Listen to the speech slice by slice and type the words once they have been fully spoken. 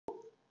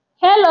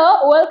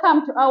Hello,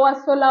 welcome to our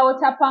solar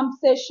water pump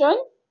session.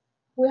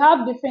 We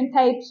have different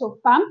types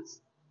of pumps.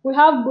 We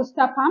have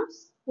booster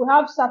pumps, we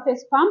have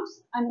surface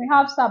pumps, and we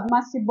have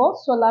submersible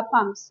solar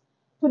pumps.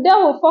 Today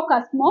we'll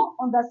focus more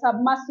on the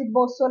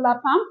submersible solar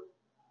pump.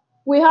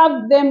 We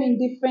have them in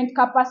different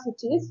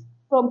capacities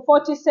from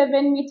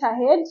 47 meter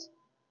head,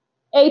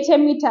 80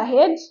 meter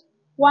head,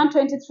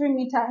 123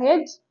 meter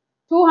head,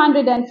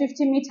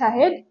 250 meter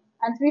head,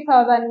 and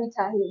 3000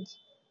 meter head.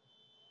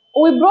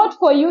 We brought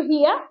for you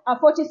here a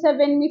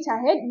 47 meter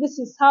head. This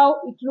is how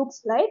it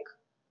looks like.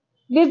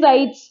 These are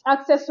its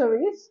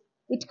accessories.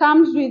 It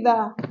comes with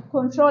a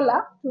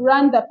controller to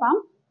run the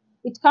pump.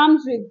 It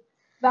comes with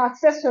the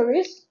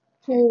accessories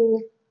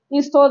to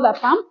install the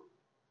pump,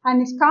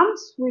 and it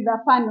comes with a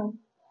panel.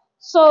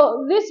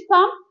 So this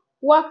pump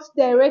works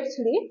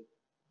directly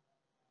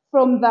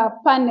from the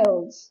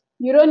panels.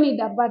 You don't need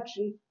a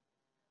battery.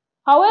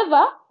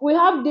 However, we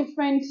have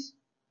different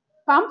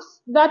pumps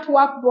that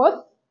work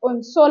both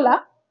on solar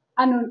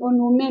and on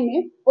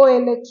umeme or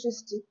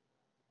electricity.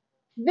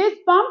 These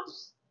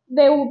pumps,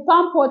 they will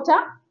pump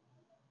water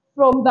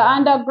from the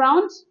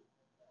underground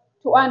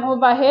to an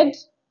overhead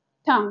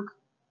tank.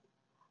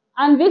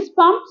 And these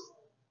pumps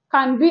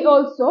can be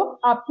also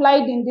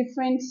applied in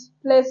different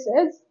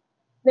places.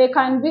 They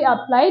can be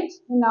applied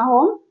in a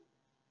home.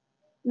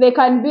 They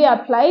can be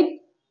applied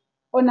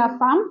on a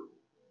farm,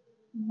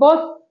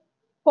 both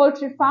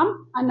poultry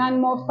farm and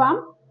animal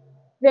farm.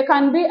 They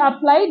can be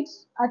applied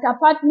at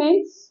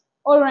apartments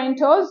or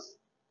rentals.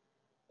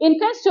 In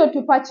case you're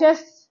to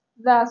purchase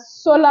the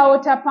solar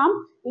water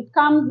pump, it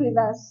comes with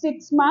a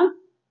 6-month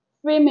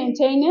free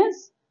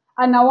maintenance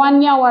and a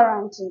 1-year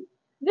warranty.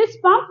 This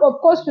pump,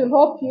 of course, will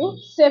help you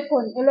save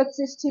on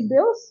electricity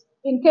bills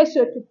in case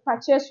you're to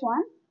purchase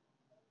one.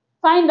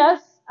 Find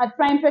us at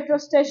Prime Petrol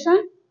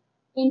Station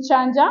in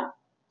Chanja,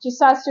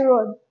 Chisasi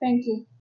Road. Thank you.